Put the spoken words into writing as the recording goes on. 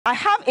I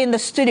have in the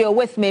studio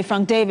with me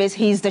Frank Davies.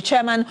 He's the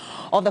chairman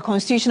of the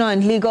Constitutional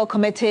and Legal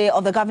Committee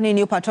of the governing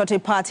New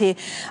Patriotic Party.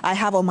 I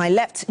have on my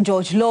left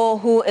George Lowe,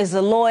 who is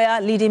a lawyer,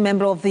 leading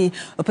member of the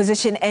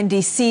opposition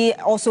NDC,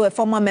 also a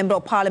former member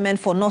of parliament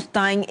for North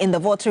Dine in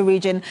the Votri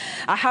region.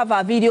 I have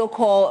a video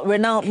call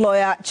renowned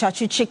lawyer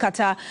Tsatsu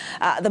Tsikata,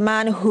 the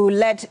man who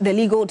led the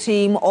legal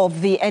team of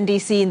the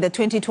NDC in the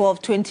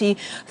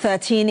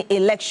 2012-2013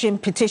 election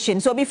petition.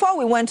 So before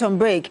we went on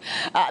break,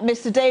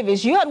 Mr.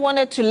 Davies, you had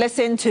wanted to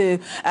listen to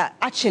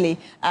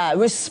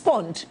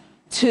respond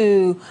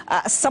to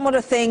some of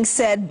the things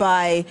said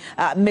by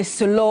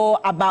Mr. Lowe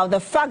about the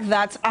fact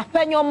that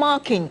Apenyo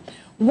Marking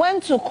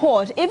went to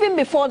court even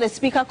before the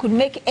speaker could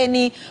make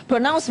any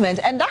pronouncement,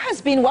 and that has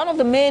been one of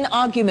the main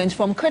arguments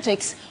from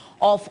critics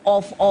of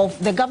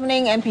the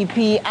governing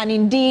MPP and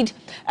indeed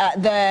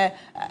the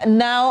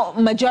now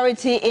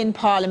majority in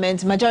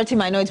parliament, majority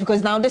minority,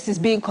 because now this is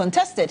being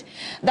contested,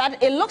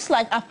 that it looks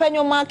like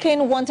Apenyo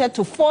Marking wanted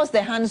to force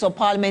the hands of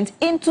parliament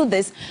into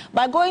this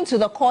by going to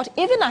the court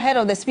even ahead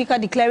of the speaker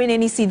declaring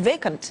any seat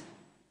vacant.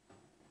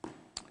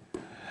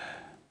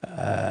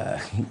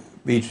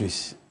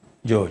 Beatrice,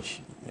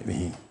 George,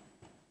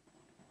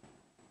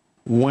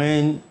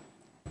 when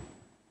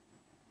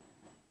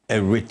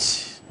a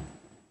writ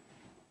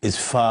is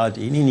filed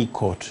in any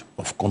court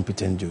of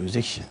competent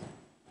jurisdiction,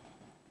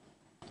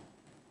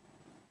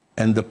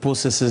 and the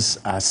processes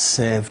are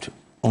served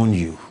on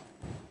you,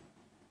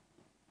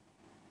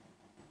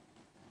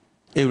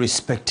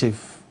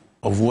 irrespective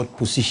of what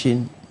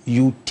position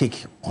you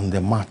take on the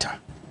matter,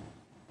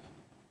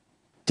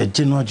 the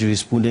general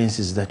jurisprudence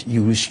is that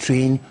you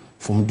restrain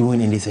from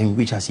doing anything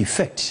which has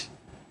effect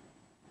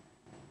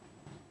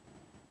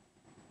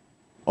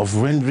of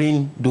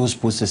rendering those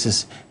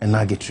processes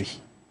nugatory.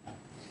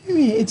 I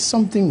mean, it's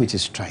something which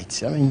is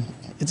trite. I mean,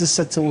 it is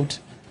settled.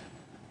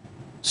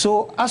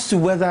 So as to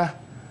whether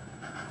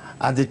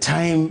at the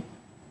time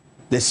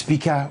the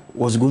speaker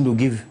was going to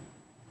give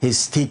his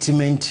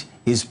statement,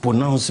 his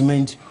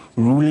pronouncement,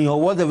 ruling, or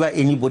whatever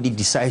anybody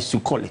decides to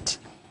call it,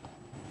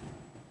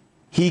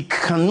 he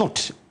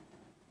cannot,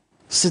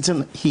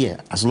 sitting here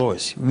as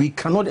lawyers, we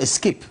cannot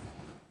escape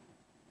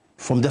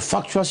from the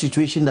factual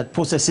situation that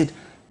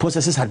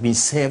processes had been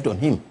served on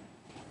him.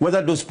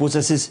 Whether those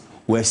processes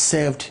were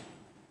served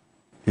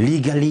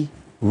legally,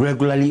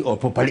 regularly, or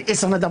properly,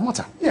 it's another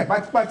matter. Yeah,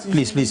 but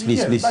please.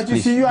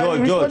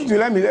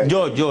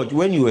 George,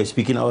 when you were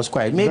speaking, I was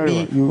quiet.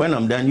 Maybe when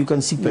I'm done, you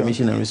can seek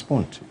permission and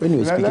respond. When you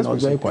were speaking, I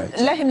was very quiet.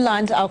 Let him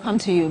land. I'll come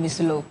to you,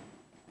 Mr. Lowe.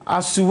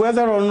 As to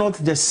whether or not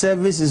the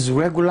service is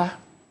regular,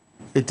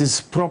 it is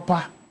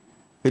proper,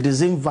 it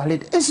is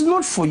invalid, it's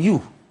not for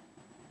you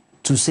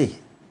to say.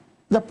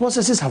 The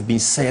processes have been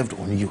served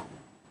on you.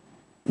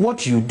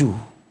 What you do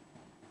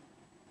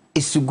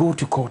is to go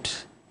to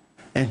court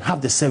and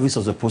have the service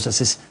of the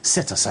processes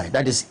set aside.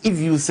 That is, if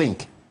you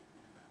think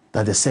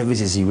that the service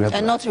is irregular.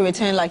 And not to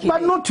return like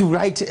but not to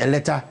write a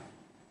letter.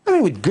 I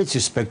mean, with great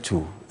respect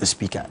to the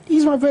speaker,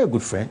 he's my very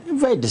good friend, a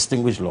very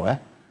distinguished lawyer.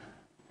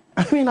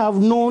 I mean, I've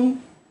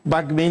known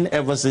Bagman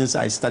ever since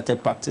I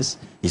started practice.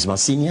 He's my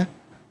senior.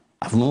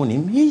 I've known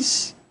him.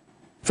 He's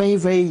a very,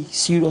 very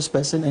serious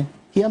person, and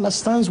he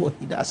understands what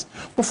he does.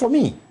 But for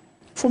me,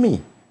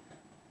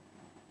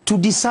 to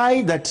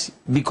decide that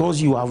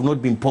because you have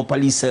not been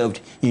properly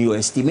served in your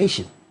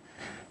estimation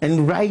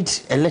and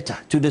write a letter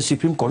to the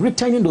Supreme Court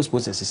returning those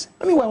processes,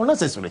 I mean, were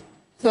unnecessary.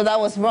 So that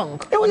was wrong?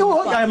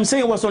 I'm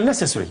saying it was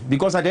unnecessary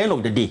because at the end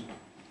of the day,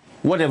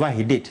 whatever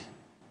he did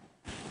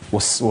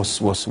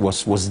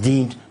was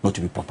deemed not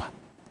to be proper.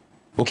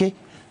 Okay?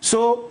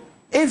 So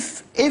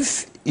if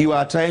you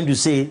are trying to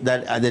say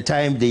that at the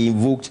time they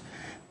invoked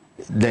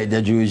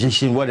the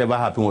jurisdiction, whatever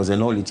happened was a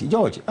nullity,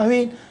 George, I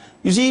mean,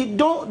 you see,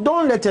 don't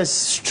let us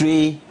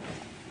stray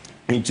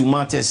into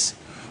matters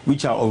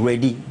which are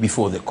already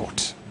before the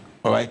court.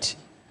 All right?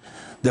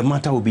 The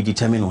matter will be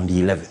determined on the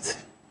 11th.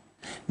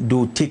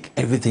 They'll take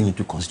everything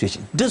into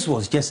consideration. This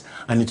was just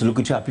an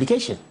interlocutory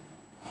application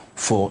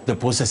for the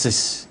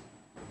processes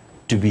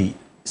to be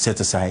set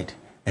aside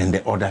and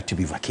the order to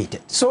be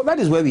vacated. So that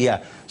is where we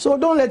are. So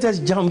don't let us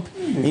jump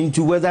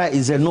into whether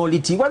it's a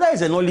nullity. Whether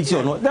it's a nullity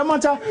or not, the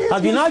matter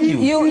has been argued.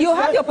 You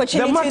had the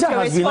opportunity to respond. The matter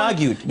has been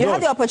argued. You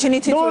had the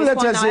opportunity to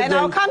respond now, and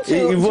I'll come to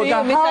you,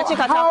 Mr.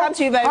 Tsikata. I'll come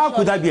to you very How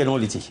could that be a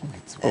nullity?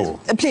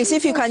 Please,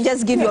 if you can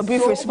just give your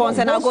brief response,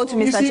 and I'll go to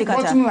Mr. Tsikata.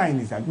 Bottom line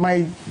is that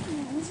my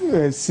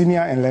senior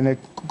and learned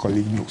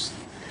colleague knows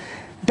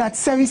that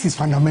service is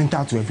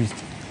fundamental to everything.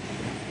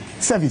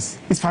 Service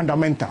is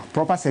fundamental.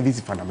 Proper service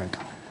is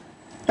fundamental.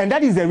 And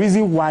that is the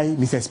reason why,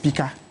 Mr.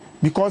 Speaker,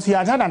 because he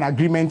has had an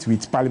agreement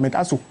with Parliament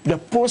as to the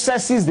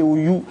processes they will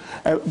use,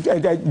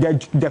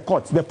 the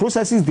courts, the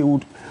processes they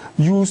would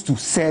use to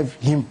serve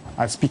him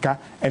as Speaker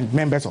and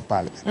members of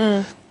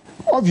Parliament.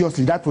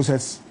 Obviously, that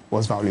process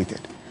was violated.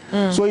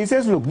 So he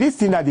says, look, this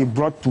thing that they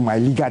brought to my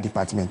legal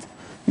department,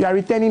 we are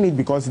returning it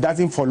because it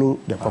doesn't follow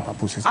the proper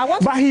process.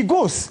 But he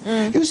goes,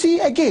 you see,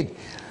 again,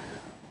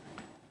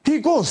 he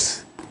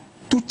goes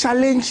to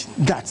challenge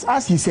that,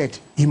 as he said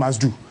he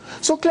must do.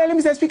 So clearly,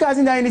 Mr. Speaker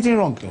hasn't done anything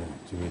wrong.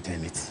 to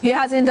return it. He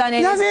hasn't done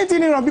anything. He hasn't done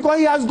anything wrong because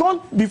he has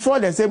gone before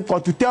the same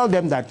court to tell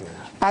them that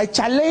I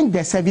challenge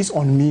the service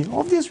on me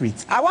of this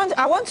writ. I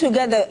want to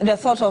get the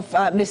thought of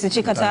Mr.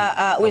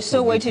 Chikata. We're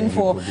still waiting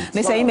for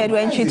Mr.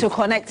 Imedu to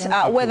connect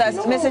with us.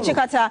 Mr.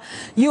 Chikata,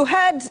 you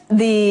heard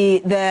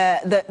the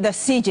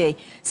CJ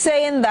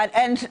saying that,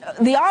 and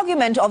the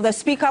argument of the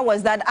speaker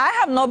was that I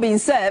have not been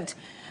served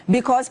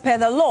because per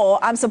the law,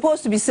 I'm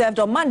supposed to be served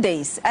on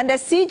Mondays. And the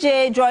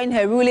CJ, during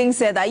her ruling,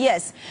 said that,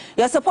 yes,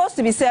 you're supposed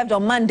to be served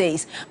on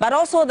Mondays, but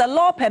also the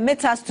law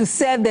permits us to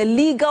serve the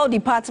legal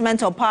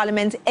department of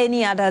Parliament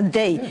any other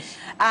day. Yes.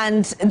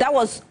 And that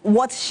was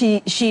what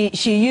she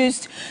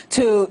used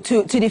to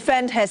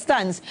defend her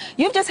stance.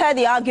 You've just heard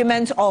the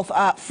argument of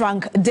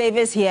Frank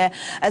Davies here,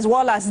 as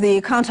well as the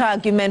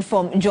counter-argument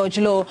from George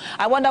Lowe.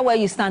 I wonder where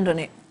you stand on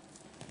it.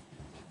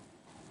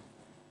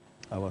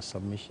 Our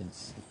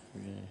submissions.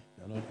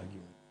 Not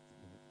arguing.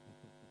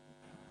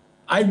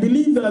 I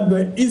believe that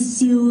the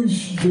issue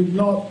should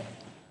not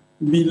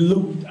be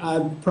looked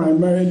at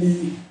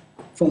primarily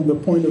from the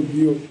point of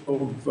view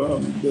of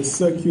the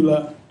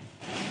circular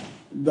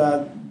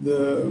that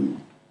the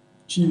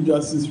Chief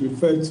Justice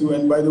referred to.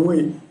 And by the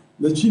way,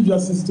 the Chief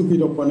Justice took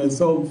it upon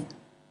herself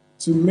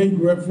to make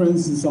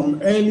reference to some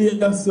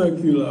earlier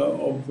circular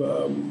of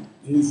her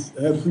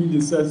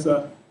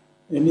predecessor,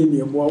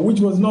 which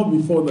was not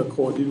before the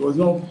court. It was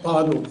not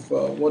part of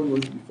what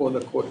was before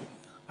the court.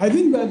 I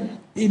think that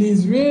it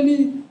is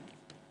really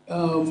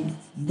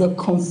the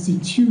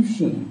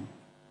Constitution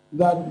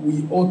that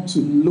we ought to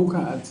look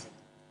at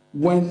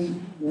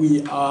when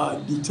we are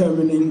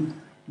determining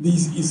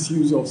these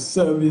issues of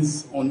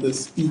service on the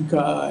Speaker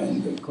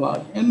and the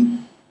Clerk.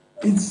 And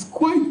it's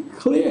quite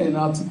clear in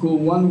Article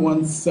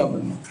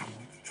 117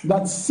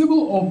 that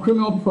civil or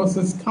criminal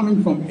process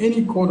coming from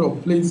any court or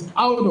place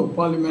out of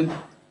Parliament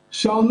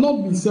shall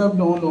not be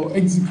served on or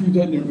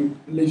executed in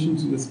relation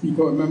to the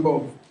Speaker or a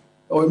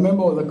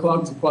member of the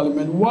Clerk of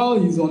Parliament while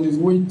he's on his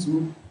way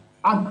to,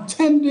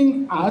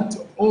 attending at,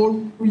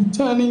 or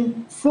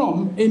returning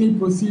from any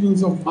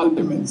proceedings of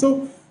Parliament.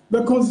 So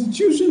the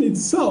Constitution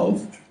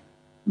itself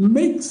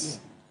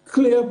makes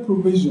clear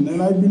provision,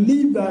 and I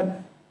believe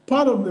that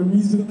part of the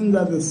reason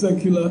that the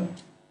circular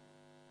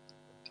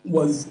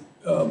was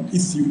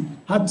issued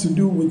had to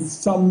do with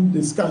some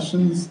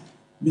discussions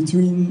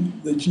between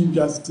the Chief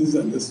Justice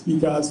and the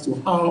Speaker as to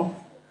how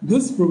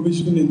this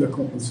provision in the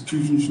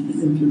Constitution should be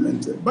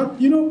implemented.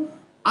 But, you know,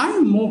 I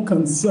am more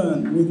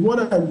concerned with what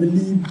I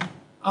believe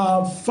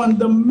are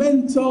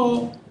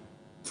fundamental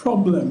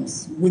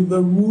problems with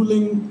the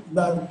ruling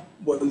that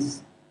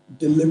was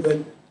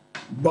delivered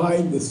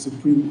by the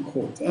Supreme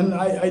Court. And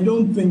I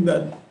don't think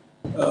that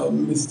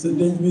Mr.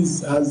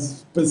 Davies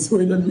has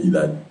persuaded me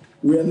that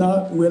we're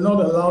not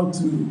allowed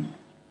to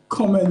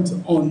comment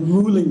on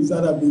rulings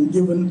that have been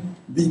given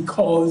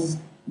because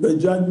the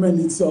judgment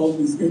itself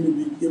is going to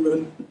be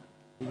given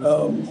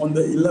on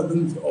the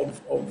 11th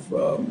of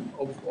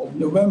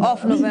November.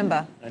 Of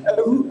November.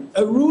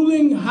 A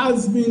ruling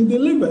has been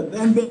delivered,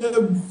 and there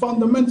are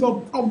fundamental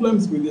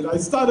problems with it. I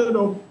started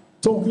off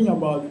talking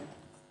about,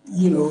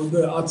 you know,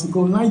 the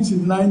Article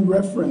 99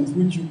 reference,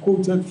 which you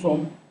quoted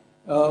from,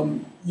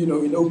 you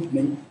know, in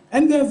opening.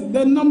 And there are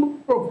a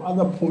number of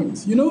other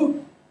points. You know,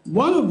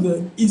 one of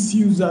the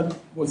issues that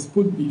was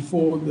put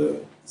before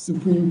the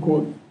Supreme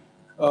Court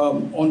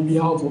on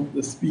behalf of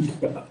the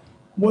Speaker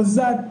was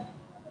that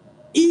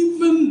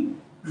even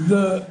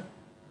the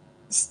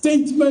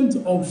statement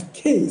of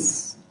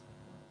case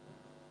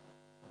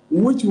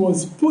which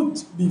was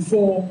put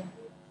before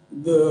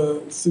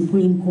the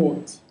Supreme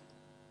Court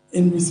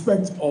in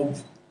respect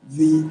of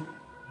the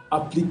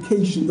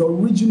application, the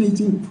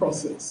originating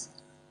process,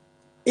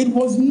 it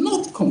was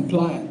not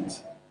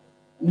compliant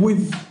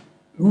with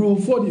Rule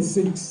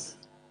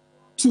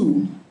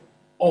 46(2)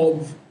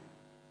 of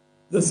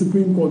the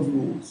Supreme Court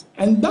rules.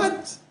 And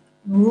that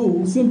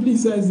rule simply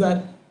says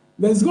that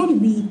there's going to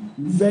be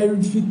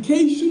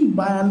verification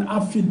by an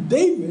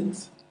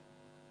affidavit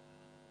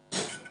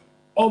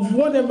of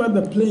whatever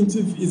the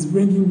plaintiff is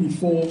bringing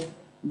before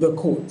the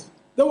court.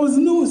 There was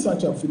no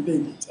such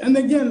affidavit. And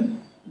again,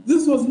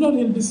 this was not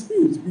in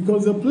dispute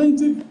because the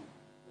plaintiff,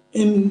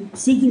 in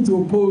seeking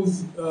to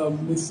oppose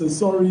Mr.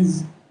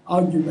 Sori's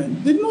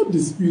argument, did not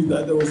dispute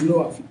that there was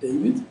no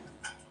affidavit.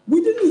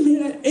 We didn't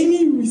hear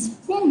any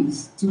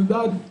response to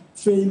that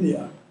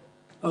failure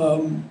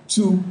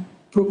to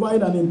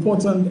provide an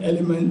important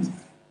element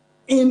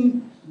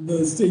in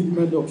the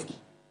statement of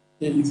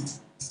case,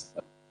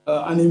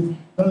 an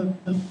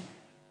important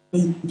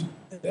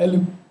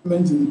element in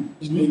the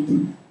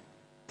originating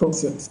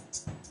process.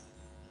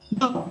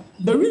 Now,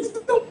 the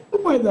reason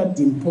why that's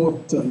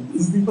important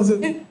is because,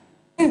 again,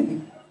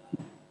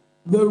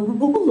 the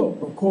rules of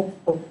the court,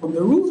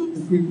 the rules of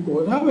the Supreme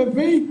Court have a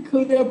very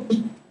clear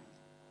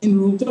in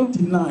Rule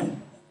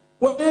 29,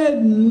 where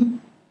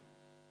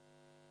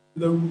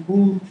the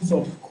rules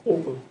of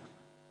court.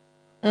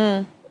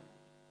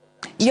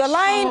 Your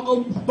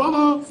line.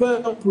 Bar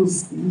further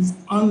proceedings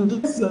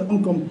unless the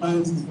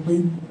non-compliance is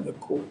made by the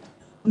court.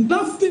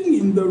 Nothing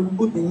in the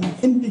ruling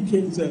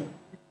indicates that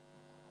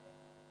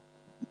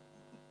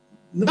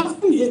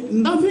Nothing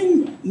in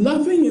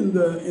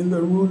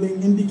the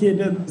ruling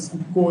indicated the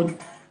Supreme Court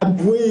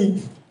had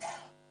waived.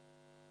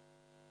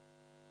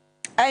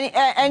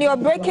 And you're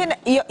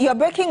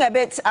breaking a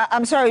bit.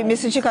 I'm sorry,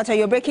 Mr. Tsikata,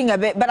 you're breaking a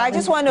bit. But I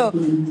just want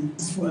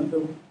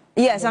to.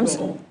 Yes, I'm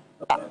sorry,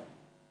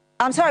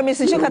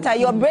 Mr. Tsikata,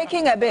 you're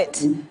breaking a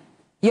bit.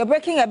 You're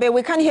breaking a bit.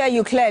 We can't hear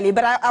you clearly.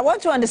 But I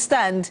want to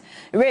understand,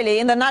 really,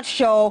 in the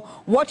nutshell,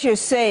 what you're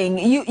saying.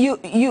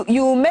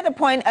 You made a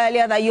point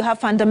earlier that you have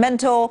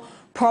fundamental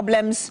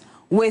problems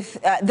with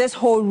this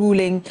whole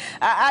ruling.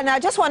 And I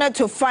just wanted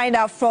to find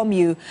out from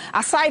you,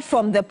 aside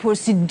from the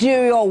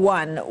procedural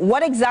one,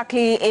 what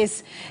exactly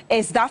is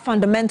that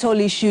fundamental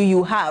issue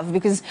you have?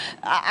 Because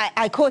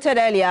I quoted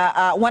earlier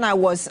when I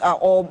was,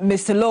 or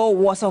Mr. Lowe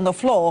was on the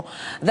floor,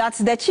 that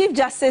the Chief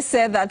Justice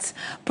said that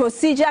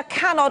procedure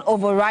cannot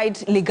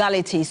override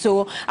legality.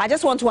 So I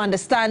just want to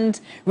understand,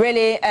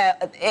 really,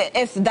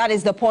 if that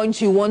is the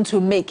point you want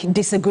to make,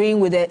 disagreeing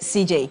with the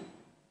CJ.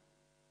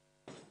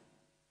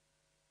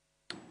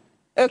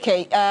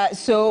 Okay,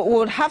 so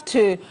we'll have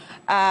to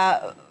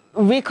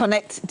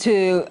reconnect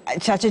to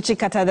Tsatsu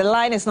Tsikata. The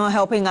line is not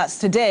helping us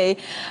today,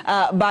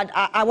 but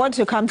I want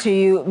to come to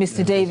you,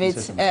 Mr.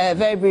 Davies,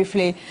 very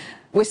briefly.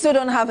 We still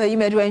don't have a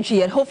Imedu entry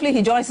yet. Hopefully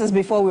he joins us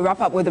before we wrap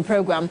up with the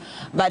program,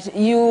 but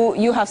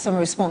you have some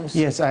response.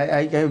 Yes,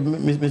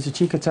 Mr.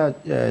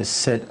 Tsikata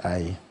said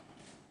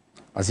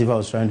as if I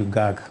was trying to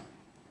gag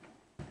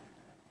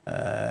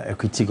a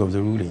critique of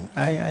the ruling.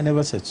 I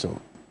never said so.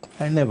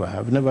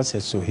 I've never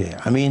said so here.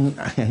 I mean,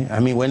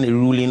 when a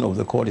ruling of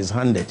the court is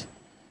handed,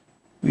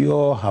 we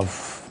all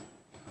have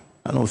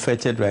an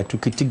unfettered right to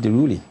critique the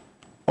ruling.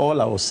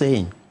 All I was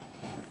saying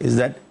is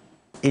that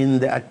in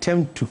the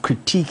attempt to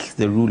critique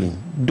the ruling,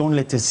 don't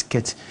let us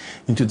get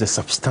into the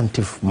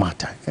substantive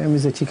matter. And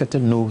Mr.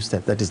 Tsikata knows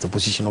that that is the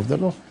position of the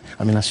law.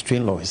 I mean,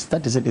 Australian law is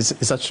that is it.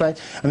 It's such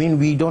right. I mean,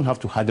 we don't have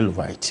to haggle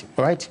over it.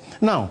 All right.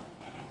 Now,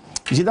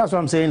 you see, that's why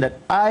I'm saying that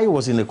I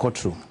was in the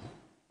courtroom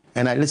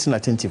and I listened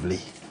attentively.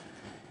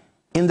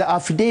 In the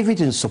affidavit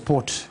in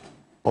support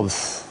of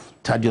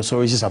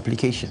Tadio's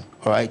application,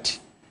 all right,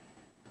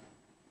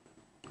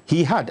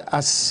 he had,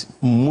 as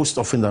most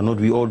often than not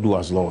we all do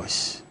as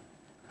lawyers,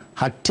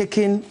 had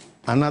taken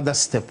another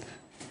step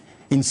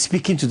in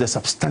speaking to the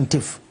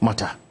substantive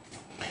matter.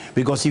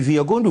 Because if you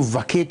are going to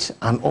vacate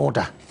an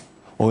order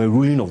or a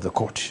ruling of the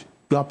court,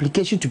 your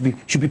application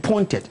should be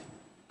pointed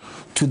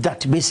to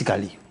that,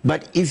 basically.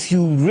 But if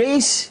you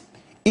raise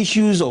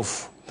issues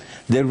of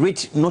the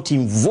writ not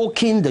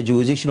invoking the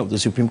jurisdiction of the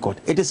Supreme Court,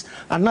 it is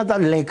another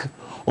leg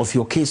of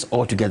your case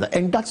altogether,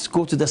 and that's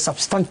go to the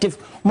substantive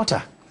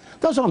matter.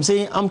 That's what I'm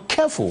saying. I'm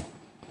careful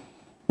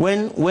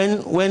when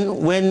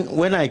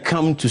I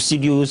come to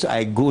studios,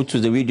 I go to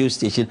the radio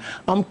station.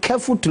 I'm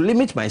careful to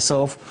limit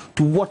myself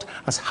to what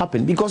has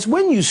happened, because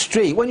when you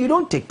stray, when you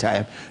don't take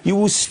time, you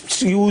will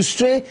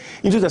stray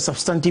into the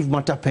substantive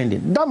matter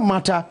pending. That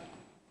matter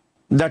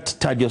that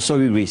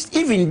Tadiosori raised,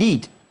 if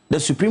indeed the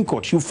Supreme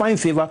Court should find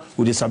favor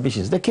with the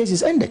submissions, the case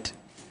is ended.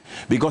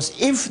 Because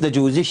if the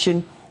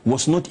jurisdiction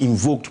was not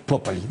invoked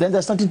properly, then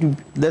there's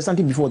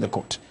something before the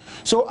court.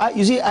 So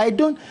you see,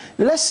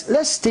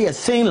 let's stay a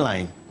thin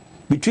line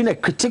between a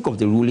critique of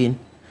the ruling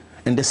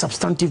and the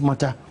substantive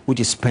matter which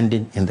is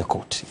pending in the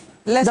court.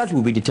 That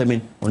will be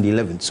determined on the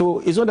 11th. So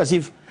it's not as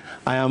if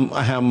I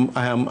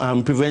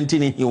am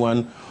preventing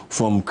anyone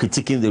from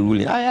critiquing the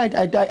ruling.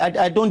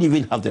 I don't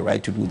even have the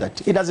right to do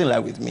that. It doesn't lie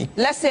with me.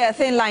 Let's say a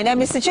thin line.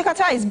 And Mr.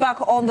 Tsikata is back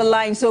on the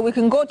line, so we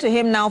can go to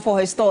him now for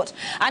his thought.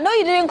 I know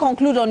you didn't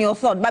conclude on your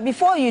thought, but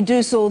before you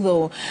do so,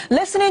 though,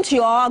 listening to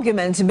your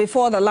argument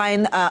before the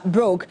line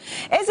broke,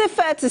 is it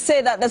fair to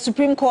say that the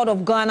Supreme Court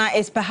of Ghana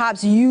is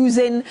perhaps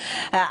using,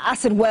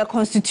 as it were,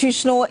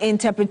 constitutional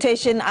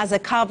interpretation as a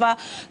cover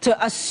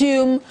to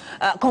assume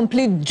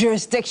complete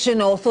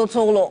jurisdiction or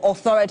total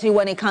authority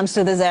when it comes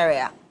to this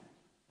area?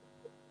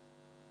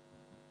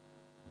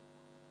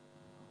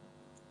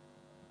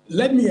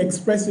 Let me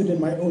express it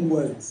in my own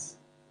words.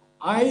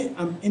 I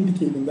am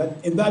indicating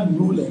that in that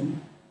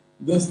ruling,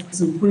 the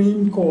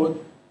Supreme Court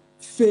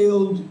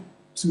failed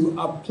to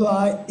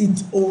apply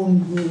its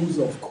own rules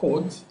of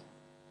court.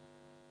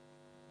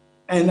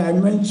 And I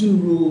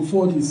mentioned Rule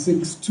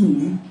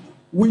 46(2),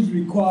 which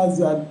requires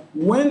that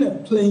when a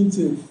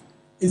plaintiff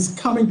is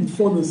coming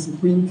before the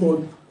Supreme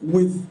Court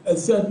with a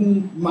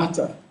certain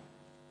matter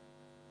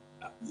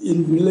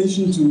in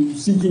relation to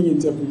seeking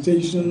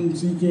interpretation,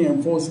 seeking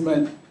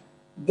enforcement,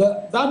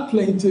 that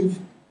plaintiff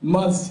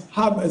must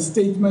have a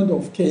statement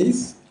of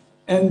case,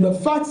 and the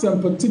facts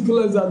and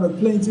particulars that the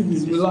plaintiff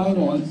is relying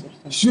on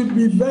should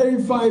be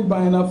verified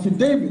by an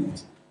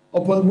affidavit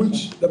upon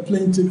which the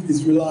plaintiff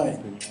is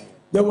relying.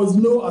 There was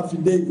no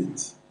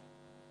affidavit.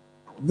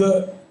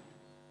 The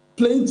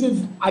plaintiff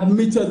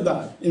admitted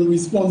that in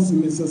response to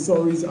Mr.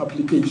 Sori's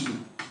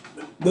application.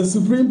 The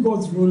Supreme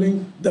Court's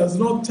ruling does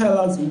not tell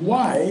us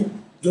why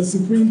the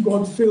Supreme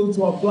Court failed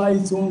to apply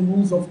its own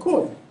rules of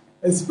court,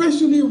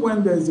 especially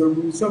when there's a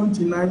Rule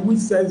 79 which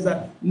says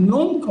that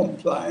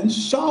non-compliance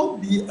shall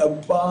be a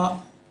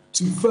bar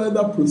to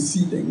further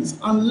proceedings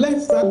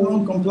unless that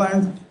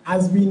non-compliance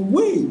has been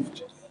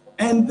waived.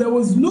 And there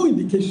was no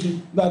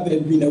indication that there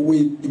had been a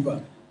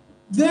waiver.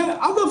 There are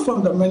other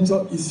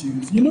fundamental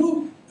issues. You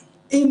know,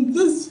 in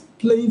this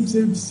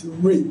plaintiff's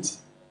writ,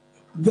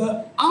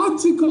 the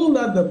article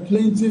that the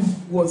plaintiff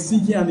was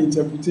seeking an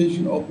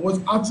interpretation of was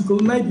Article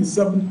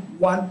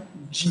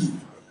 97.1G.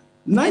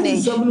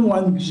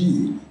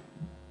 97.1G.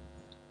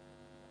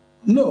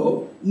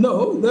 No,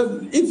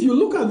 if you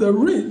look at the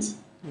writ,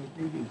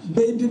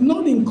 they did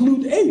not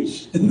include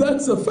age.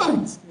 That's a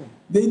fact.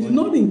 They did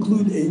not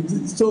include age.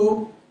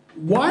 So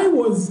why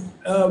was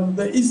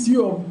the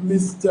issue of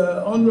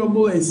Mr.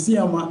 Honorable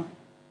Esiama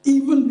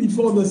even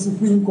before the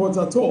Supreme Court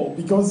at all?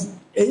 Because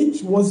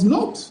age was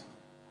not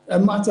a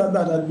matter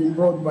that had been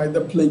brought by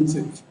the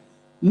plaintiff.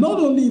 Not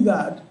only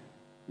that,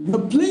 the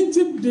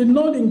plaintiff did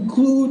not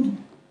include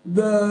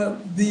the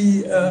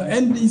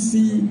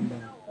NDC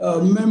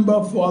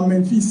member for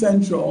Amenfi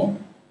Central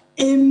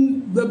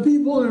in the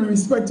people in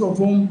respect of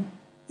whom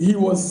he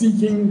was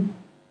seeking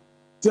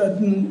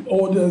certain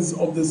orders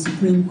of the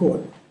Supreme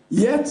Court.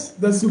 Yet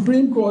the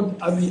Supreme Court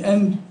at the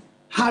end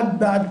had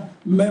that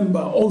member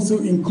also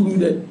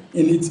included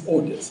in its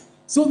orders.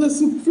 So the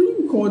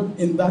Supreme Court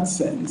in that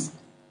sense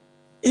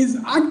is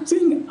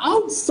acting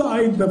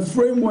outside the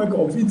framework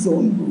of its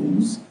own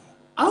rules,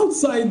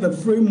 outside the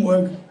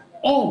framework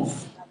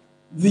of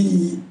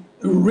the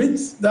writ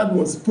that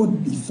was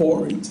put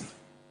before it.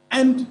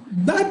 And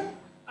that,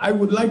 I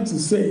would like to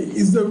say,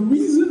 is the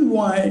reason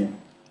why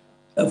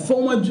a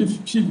former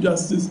Chief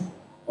Justice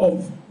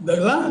of the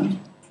land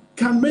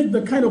can make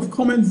the kind of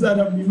comments that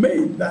have been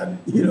made, that,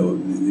 you know,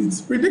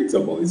 it's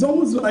predictable. It's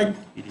almost like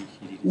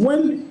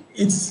when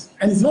it's,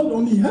 and it's not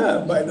only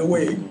her, by the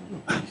way.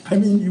 I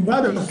mean, you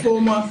had a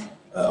former,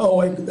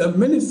 or a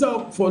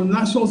Minister for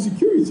National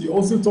Security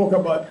also talk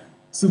about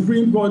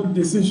Supreme Court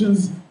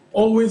decisions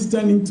always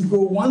tending to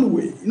go one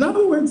way. In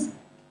other words,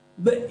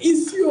 the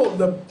issue of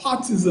the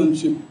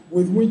partisanship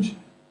with which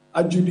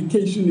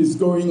adjudication is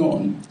going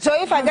on. So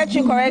if I get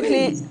you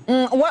correctly,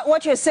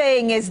 what you're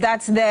saying is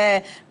that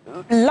the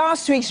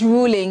last week's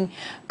ruling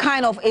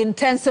kind of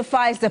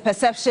intensifies the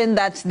perception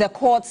that the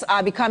courts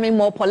are becoming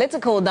more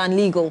political than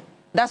legal.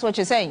 That's what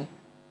you're saying?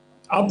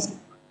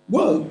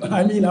 Well,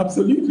 I mean,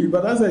 absolutely.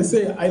 But as I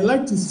say, I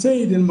like to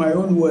say it in my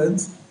own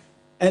words.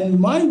 And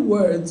my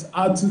words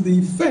are to the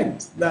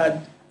effect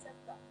that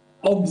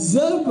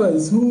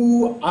observers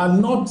who are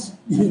not,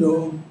 you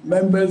know,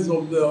 members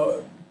of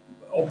the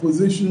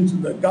opposition to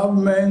the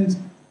government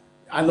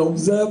and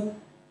observe.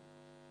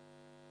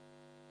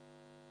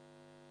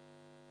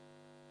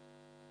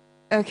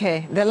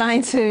 Okay, the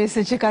line to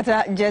Mr.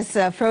 Tsikata just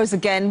froze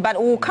again, but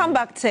we'll come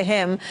back to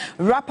him,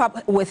 wrap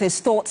up with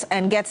his thoughts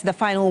and get the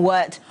final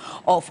word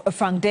of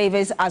Frank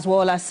Davies as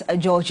well as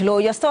George Lowe.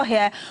 You're still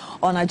here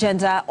on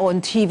Agenda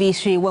on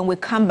TV3. When we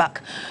come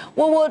back,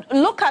 we will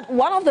look at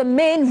one of the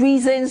main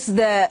reasons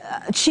the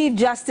Chief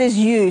Justice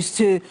used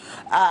to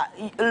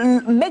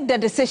make the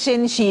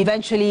decision she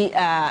eventually,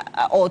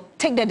 or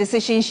take the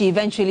decision she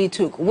eventually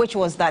took, which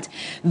was that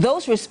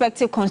those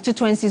respective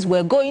constituencies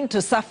were going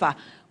to suffer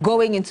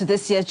going into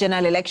this year's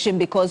general election,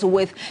 because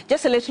with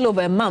just a little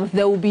over a month,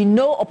 there will be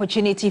no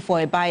opportunity for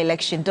a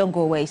by-election. Don't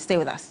go away. Stay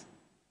with us.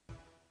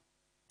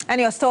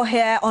 And you're still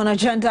here on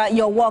Agenda.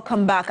 You're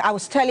welcome back. I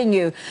was telling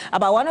you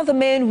about one of the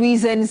main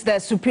reasons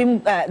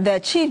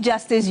the Chief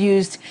Justice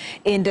used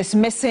in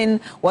dismissing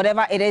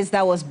whatever it is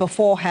that was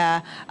before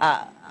her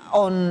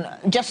on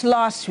just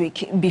last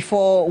week,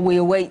 before we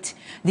await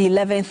the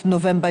 11th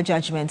November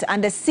judgment.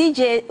 And the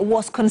CJ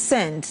was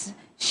concerned.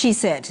 She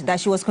said that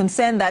she was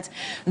concerned that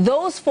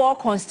those 4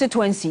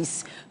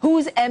 constituencies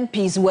whose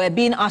MPs were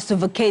being asked to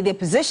vacate their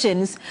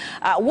positions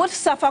would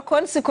suffer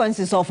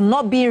consequences of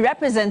not being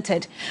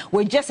represented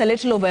with just a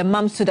little over a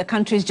month to the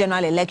country's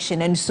general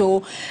election. And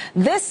so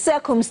this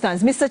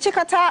circumstance, Mr.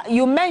 Tsikata,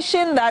 you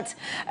mentioned that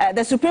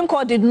the Supreme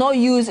Court did not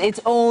use its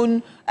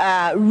own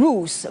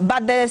rules,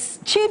 but the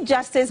Chief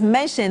Justice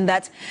mentioned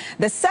that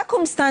the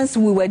circumstance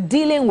we were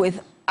dealing with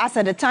as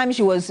at the time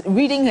she was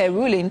reading her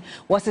ruling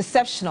was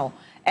exceptional,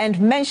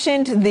 and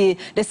mentioned the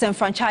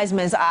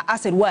disenfranchisements,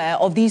 as it were,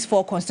 of these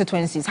 4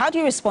 constituencies. How do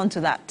you respond to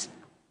that?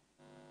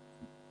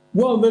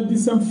 Well, the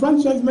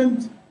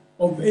disenfranchisement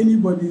of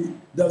anybody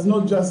does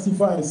not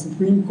justify a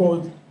Supreme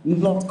Court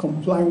not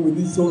complying with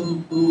its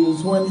own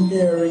rules when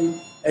hearing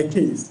a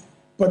case,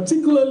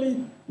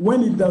 particularly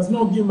when it does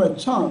not give a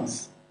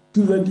chance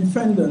to the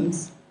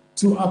defendants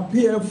to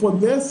appear for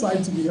their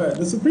side to be heard.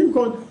 The Supreme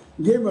Court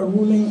gave a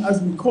ruling, as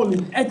we call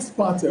it, ex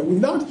parte,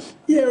 without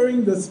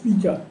hearing the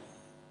Speaker.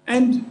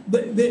 And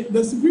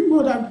the Supreme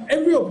Court had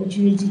every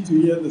opportunity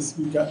to hear the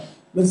Speaker.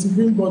 The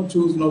Supreme Court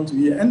chose not to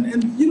hear.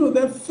 And you know,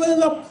 there are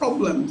further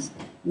problems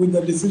with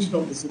the decision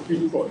of the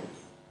Supreme Court.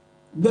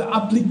 The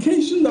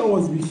application that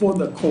was before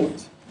the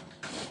court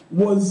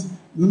was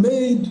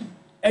made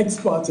ex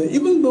parte,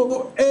 even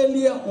though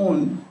earlier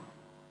on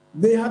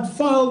they had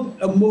filed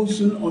a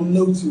motion on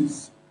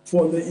notice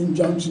for the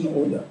injunction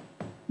order.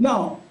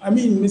 Now, I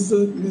mean,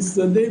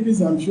 Mr.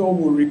 Davies, I'm sure,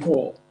 will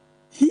recall,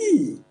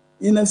 he,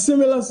 in a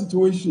similar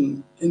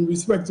situation in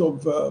respect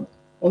of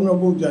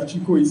Honorable Judge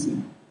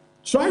Kwesi,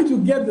 tried to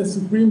get the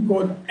Supreme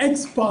Court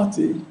ex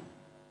parte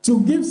to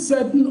give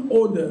certain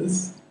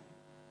orders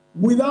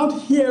without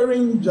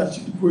hearing Judge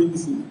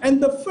Kwesi.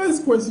 And the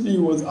first question he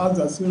was asked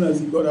as soon as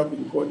he got up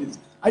in court is,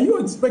 are you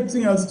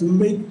expecting us to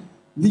make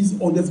these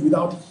orders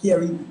without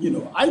hearing?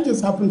 I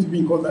just happened to be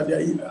in court that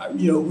day.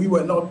 We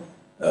were not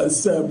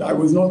served. I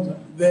was not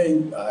there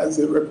as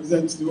a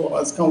representative or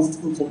as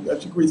counsel for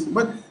Judge Kwesi.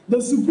 But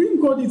the Supreme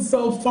Court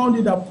itself found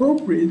it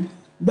appropriate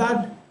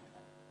that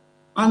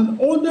an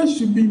order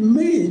should be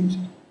made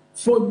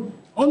for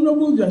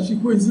Honorable Judge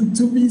Kwesi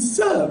to be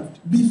served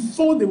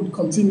before they would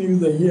continue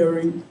the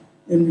hearing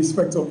in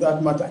respect of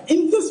that matter.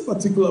 In this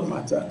particular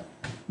matter,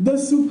 the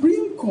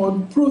Supreme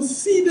Court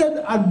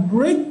proceeded at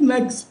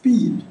breakneck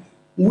speed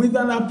with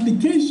an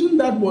application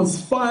that was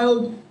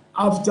filed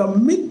after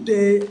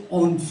midday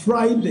on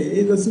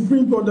Friday. The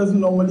Supreme Court doesn't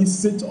normally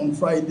sit on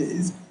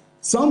Fridays.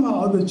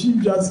 Somehow the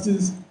Chief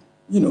Justice,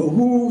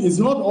 who is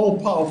not all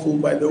powerful,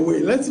 by the way,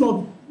 let's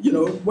not,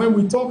 when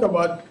we talk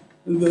about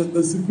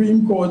the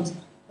Supreme Court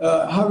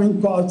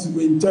having power to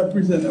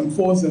interpret and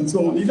enforce and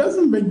so on, it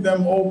doesn't make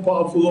them all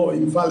powerful or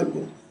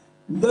infallible.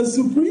 The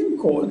Supreme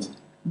Court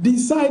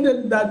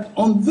decided that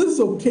on this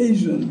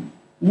occasion,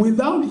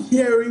 without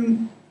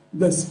hearing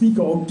the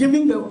Speaker or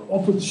giving the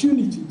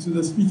opportunity to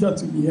the Speaker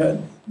to be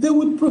heard, they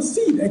would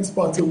proceed ex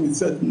parte with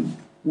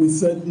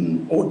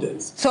certain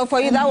orders. So for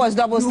you, that was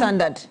double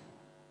standard?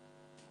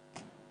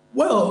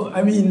 Well,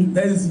 I mean,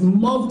 there's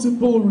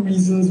multiple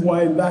reasons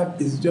why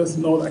that is just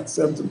not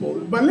acceptable.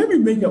 But let me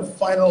make a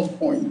final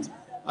point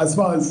as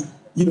far as,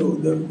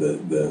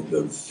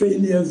 the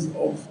failures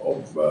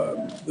of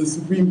the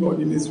Supreme Court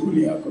in its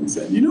ruling are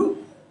concerned.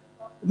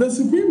 The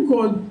Supreme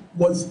Court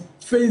was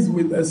faced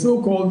with a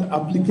so-called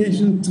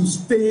application to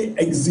stay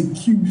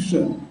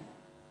execution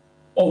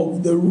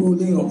of the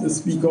ruling of the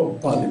Speaker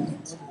of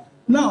Parliament.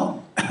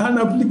 Now, an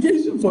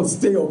application for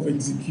stay of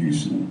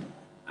execution,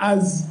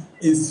 as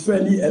is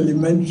fairly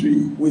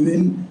elementary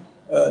within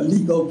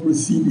legal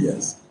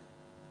procedures,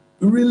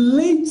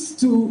 relates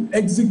to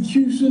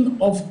execution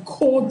of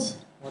court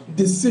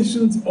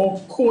decisions or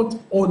court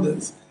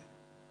orders.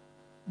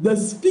 The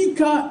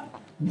Speaker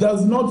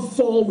does not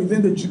fall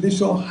within the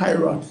judicial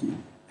hierarchy.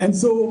 And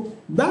so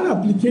that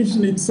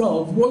application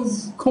itself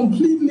was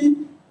completely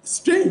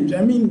strange.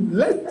 I mean,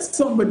 let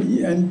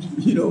somebody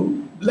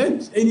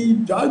let any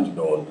judge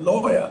or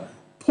lawyer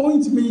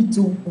point me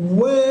to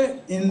where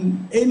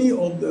in any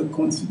of the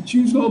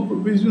constitutional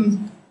provisions,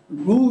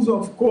 rules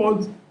of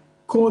court,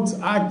 Courts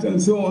Act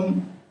and so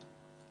on,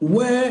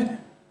 where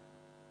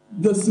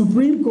the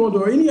Supreme Court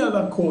or any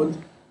other court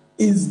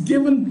is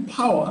given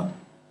power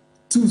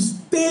to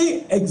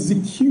stay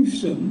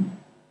execution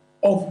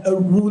of a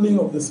ruling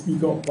of the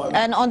Speaker of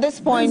Parliament. And on this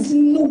point,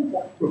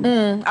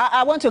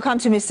 I want to come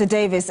to Mr.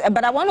 Davies,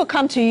 but I want to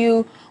come to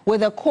you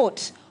with a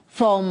quote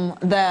from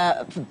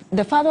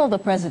the father of the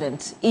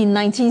president in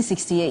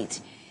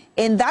 1968.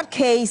 In that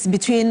case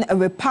between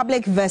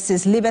Republic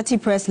versus Liberty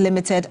Press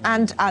Limited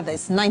and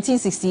others,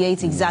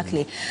 1968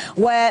 exactly,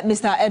 where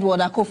Mr. Edward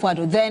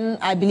Akufo-Addo, then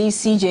I believe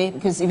CJ,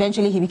 because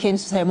eventually he became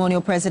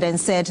ceremonial president,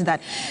 said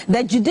that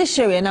the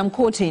judiciary, and I'm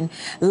quoting,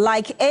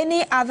 like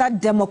any other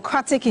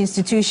democratic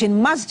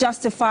institution, must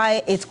justify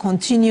its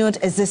continued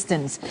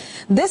existence.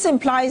 This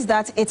implies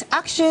that its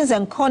actions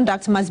and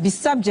conduct must be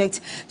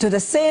subject to the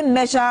same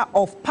measure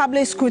of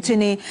public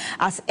scrutiny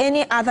as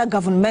any other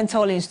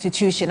governmental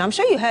institution. I'm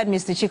sure you heard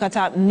Mr. Tsikata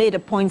made a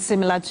point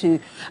similar to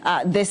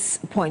this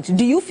point.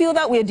 Do you feel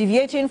that we're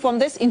deviating from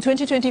this in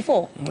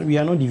 2024? We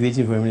are not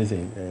deviating from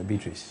anything,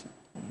 Beatrice.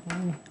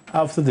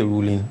 After the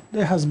ruling,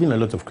 there has been a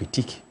lot of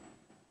critique.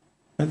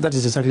 And that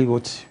is exactly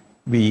what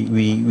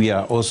we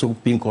are also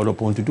being called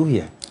upon to do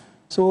here.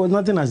 So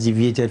nothing has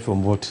deviated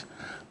from what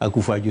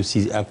Akufo-Addo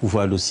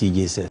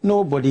CJ said.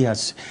 Nobody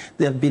has.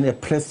 There have been a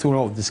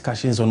plethora of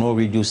discussions on all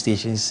radio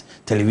stations,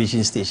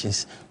 television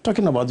stations,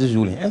 talking about this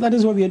ruling. And that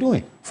is what we are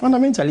doing.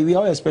 Fundamentally, we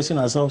are expressing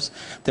ourselves,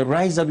 the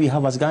rights that we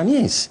have as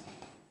Ghanaians.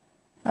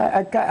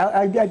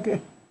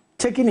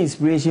 Taking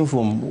inspiration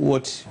from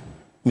what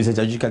Mr.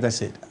 Tsatsu Tsikata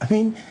said, I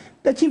mean,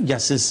 the Chief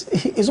Justice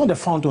is not a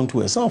fount unto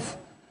herself.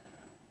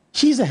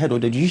 She's the head of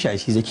the judiciary.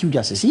 She's the Chief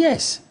Justice,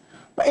 yes.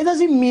 But it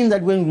doesn't mean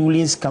that when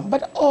rulings come.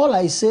 But all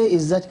I say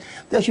is that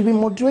there should be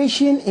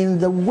moderation in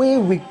the way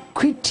we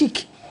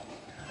critique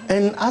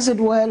and, as it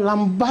were,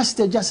 lambast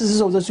the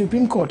justices of the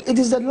Supreme Court. It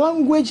is the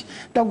language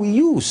that we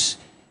use.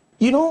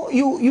 You know,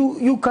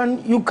 you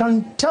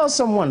can tell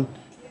someone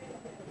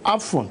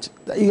up front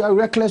that you are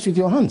reckless with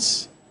your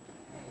hands.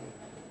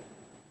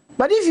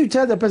 But if you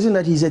tell the person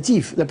that he's a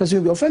thief, the person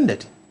will be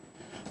offended.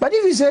 But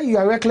if you say you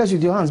are reckless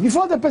with your hands,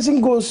 before the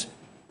person goes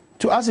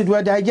to, as it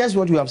were, digest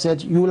what you have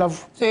said, you will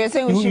have... So you're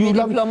saying we should be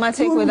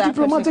diplomatic with that?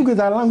 Diplomatic with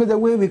our language, the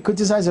way we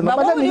criticize them. But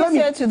what would you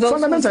say to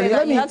those who say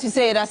that you have to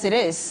say it as it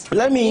is?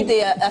 Let me... If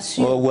they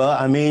assume... Well,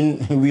 I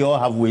mean, we all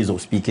have ways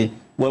of speaking.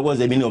 What was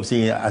the meaning of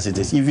saying it as it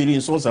is? If you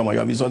insult someone, you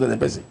have insulted the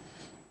person.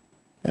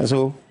 And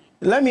so,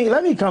 let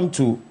me come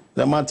to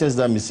the matters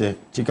that Mr.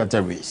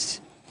 Tsikata raised.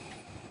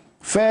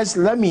 First,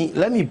 let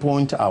me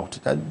point out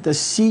that the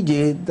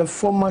CJ, the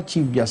former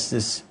Chief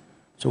Justice,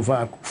 so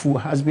far, who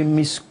has been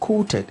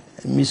misquoted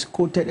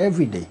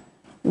every day.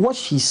 What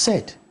she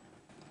said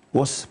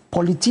was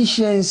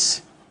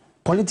politicians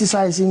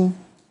politicizing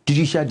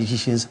judicial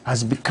decisions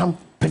has become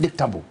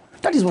predictable.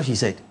 That is what she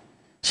said.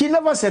 She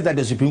never said that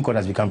the Supreme Court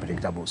has become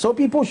predictable. So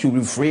people should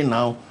refrain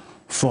now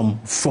from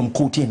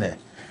quoting her.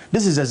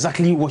 This is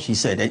exactly what she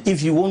said. And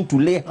if you want to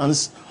lay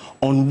hands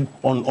on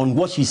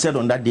what she said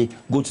on that day,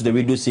 go to the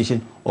radio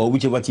station or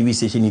whichever TV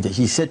station it is.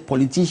 She said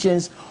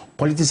politicians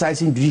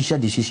politicizing judicial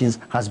decisions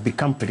has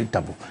become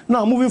predictable.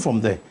 Now, moving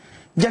from there,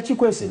 Tsatsu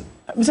Tsikata,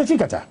 Mr.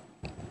 Tsikata,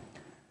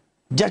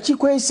 Tsatsu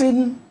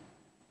Tsikata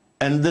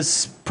and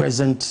this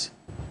present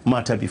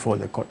matter before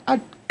the court are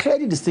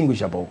clearly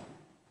distinguishable.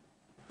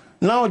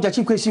 Now,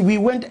 Tsatsu Tsikata, we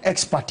went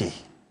ex parte.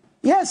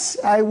 Yes,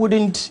 I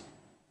wouldn't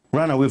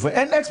run away from it.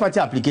 And ex parte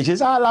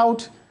applications are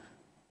allowed.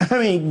 I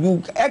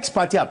mean, ex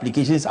parte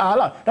applications are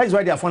allowed. That is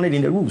why they are funded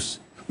in the rules.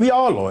 We are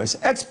all lawyers.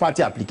 Ex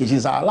parte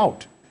applications are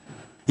allowed.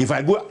 If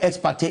I go ex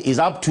parte, it's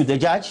up to the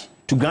judge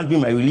to grant me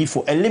my relief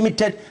for a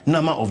limited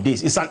number of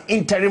days. It's an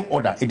interim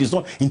order. It is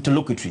not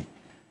interlocutory.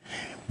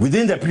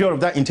 Within the period of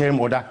that interim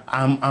order,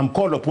 I'm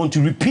called upon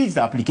to repeat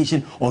the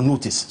application on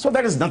notice. So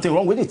there is nothing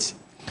wrong with it.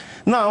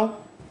 Now,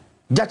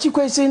 Tsatsu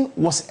Tsikata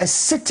was a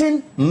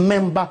sitting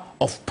member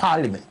of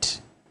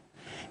parliament,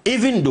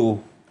 even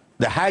though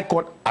the High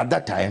Court at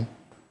that time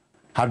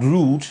had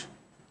ruled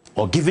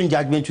or given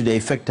judgment to the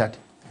effect that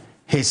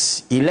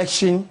his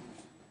election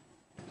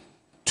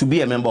to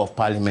be a member of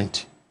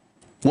parliament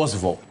was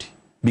void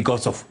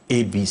because of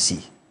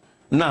ABC.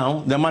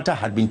 Now, the matter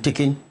had been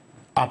taken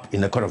up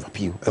in the Court of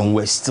Appeal, and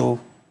we're still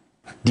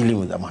dealing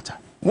with the matter.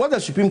 What the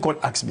Supreme Court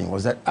asked me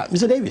was that,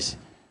 Mr. Davies,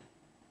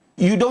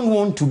 you don't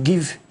want to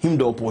give him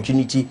the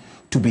opportunity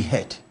to be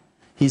heard.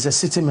 He's a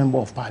sitting member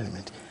of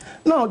parliament.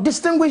 Now,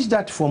 distinguish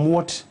that from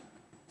what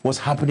was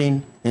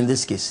happening in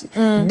this case.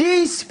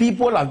 These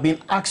people have been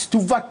asked to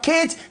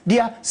vacate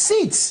their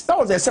seats. That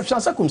was the exceptional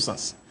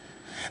circumstance.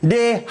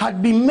 They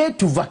had been made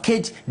to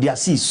vacate their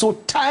seats, so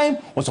time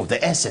was of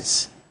the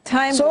essence.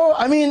 Time. So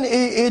I mean,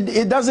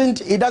 it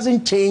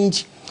doesn't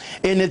change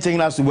anything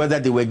as to whether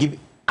they were given.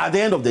 At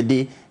the end of the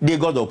day, they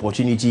got the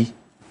opportunity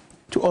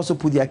to also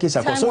put their case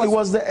across. So it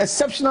was the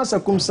exceptional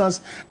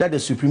circumstance that the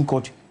Supreme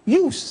Court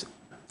used.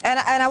 And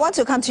I want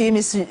to come to you,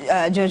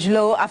 Mr. Judge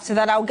Lowe. After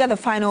that, I'll get the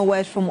final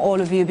word from all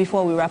of you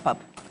before we wrap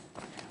up.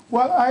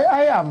 Well,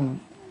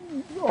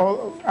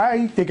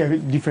 I take a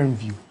different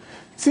view.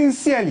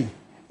 Sincerely,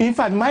 in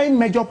fact, my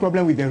major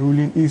problem with the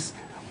ruling is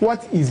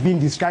what is being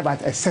described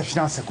as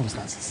exceptional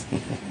circumstances.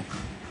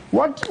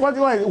 What is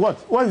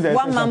the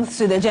 1 month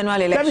to the general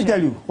election? Let me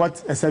tell you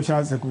what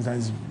exceptional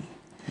circumstances will be.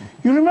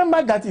 You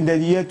remember that in the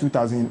year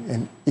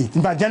 2008,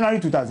 in January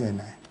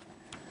 2009,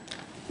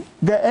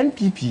 the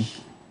NPP,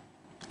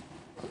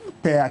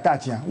 Per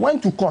Atachia,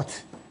 went to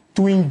court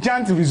to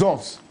injunct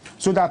results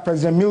so that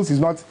President Mills is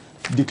not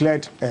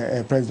declared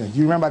president.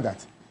 You remember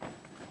that?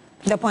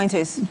 The point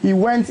is? He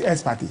went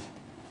ex parte.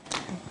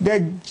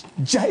 Even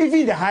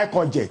the High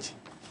Court judge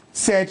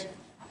said,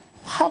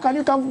 how can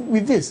you come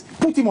with this?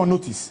 Put him on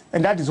notice.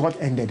 And that is what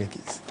ended the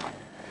case.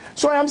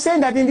 So I am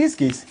saying that in this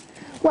case,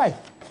 why?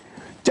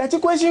 Tsatsu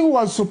Tsikata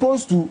was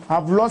supposed to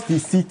have lost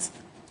his seat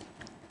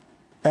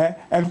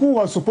and who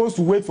was supposed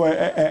to wait for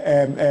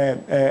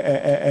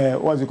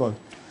what's it called?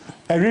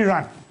 A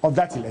rerun of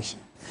that election.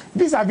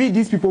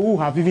 These people who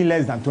have even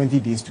less than 20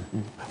 days to.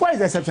 What is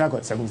the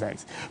exceptional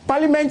circumstance?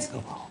 Parliament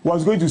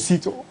was going to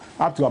sit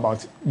up to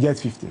about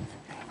just 15.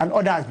 An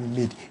order has been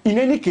made. In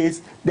any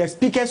case, the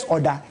Speaker's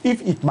order,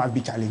 if it must be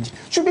challenged,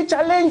 should be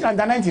challenged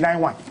under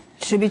 99(1).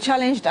 Should be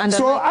challenged under...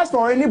 So as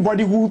for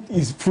anybody who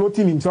is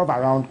floating himself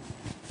around,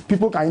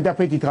 people can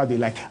interpret it how they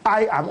like.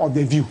 I am of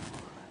the view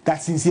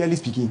that, sincerely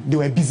speaking, they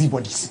were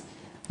busybodies.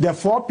 The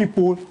 4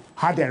 people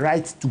had a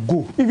right to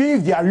go, even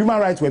if their human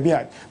rights were being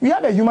had. We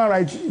have a human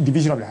rights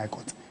division of the High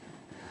Court.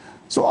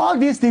 So all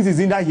these things is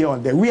either here or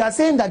there. We are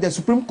saying that the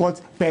Supreme Court,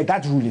 per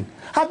that ruling,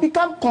 have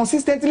become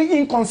consistently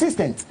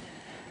inconsistent.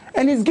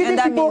 And it's giving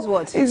that people, means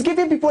what? It's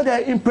giving people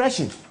the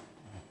impression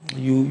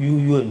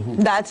You and who?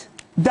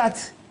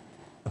 That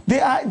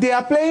they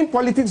are playing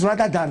politics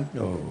rather than...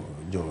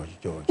 George.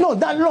 No,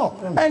 that law.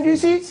 And you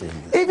see,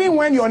 even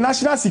when your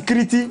national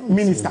security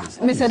minister...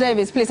 Mr.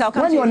 Davies, please, I'll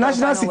come when to you. When your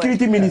national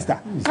security minister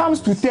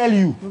comes to tell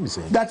you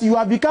that you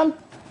have become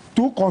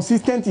too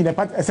consistent in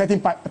a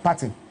certain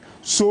pattern,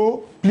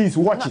 so please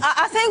watch it.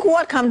 I think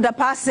what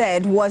Kamdapa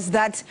said was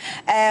that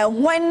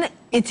when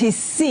it is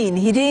seen,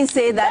 he didn't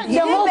say that. He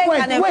didn't make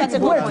an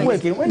emphatic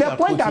point. The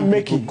point I'm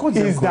making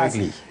is that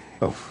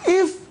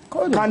if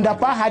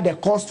Kamdapa had a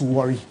cause to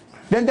worry,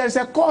 then there's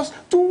a cause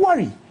to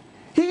worry.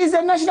 He is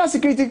the national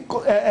security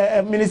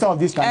minister of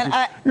this country.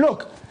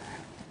 Look,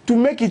 to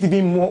make it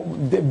even more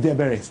the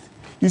best,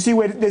 you see,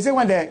 they say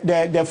when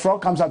the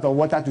frog comes out of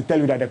water to tell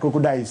you that the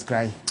crocodile is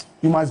crying,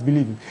 you must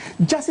believe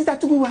it. Justice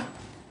Atuguwa,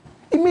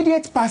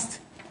 immediate past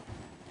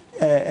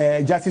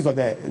justice of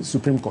the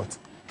Supreme Court,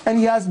 and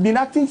he has been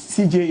acting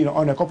CJ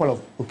on a couple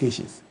of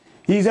occasions.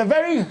 He is a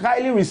very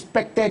highly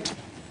respected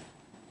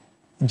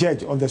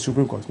judge of the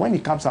Supreme Court. When he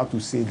comes out to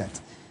say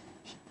that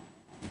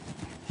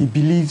he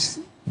believes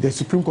the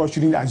Supreme Court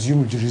shouldn't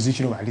assume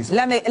jurisdiction over this.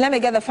 Let me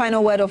get the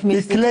final word of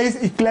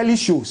Mr. It clearly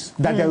shows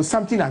that there was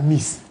something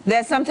amiss.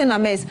 There's something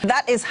amiss.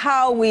 That is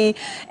how we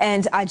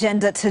end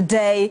agenda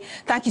today.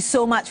 Thank you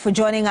so much for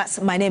joining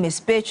us. My name is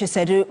Beatrice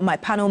Edu. My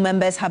panel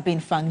members have been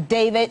Frank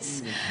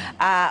Davies,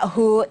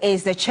 who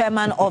is the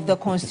chairman of the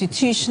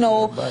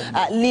Constitutional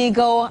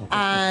Legal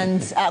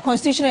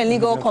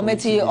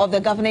Committee of the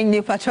governing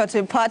New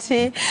Patriotic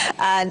Party,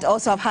 and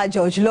also I've had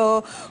George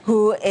Lowe,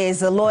 who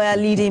is a lawyer,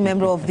 leading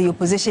member of the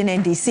opposition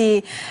NDC,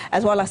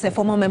 as well as a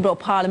former member of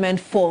Parliament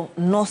for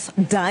North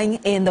Dang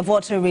in the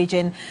Volta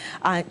region,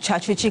 and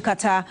Tsatsu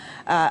Tsikata,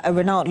 a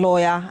renowned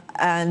lawyer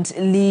and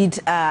lead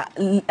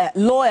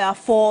lawyer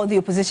for the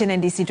opposition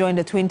NDC during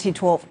the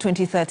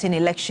 2012-2013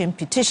 election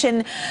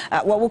petition.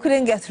 Well, we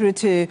couldn't get through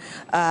to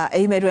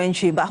Ahmed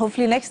Wentry, but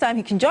hopefully next time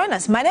he can join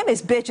us. My name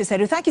is Beatrice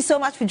Edu. Thank you so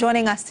much for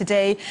joining us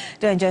today.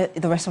 Do enjoy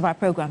the rest of our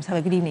programs. Have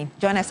a good evening.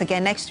 Join us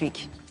again next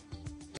week.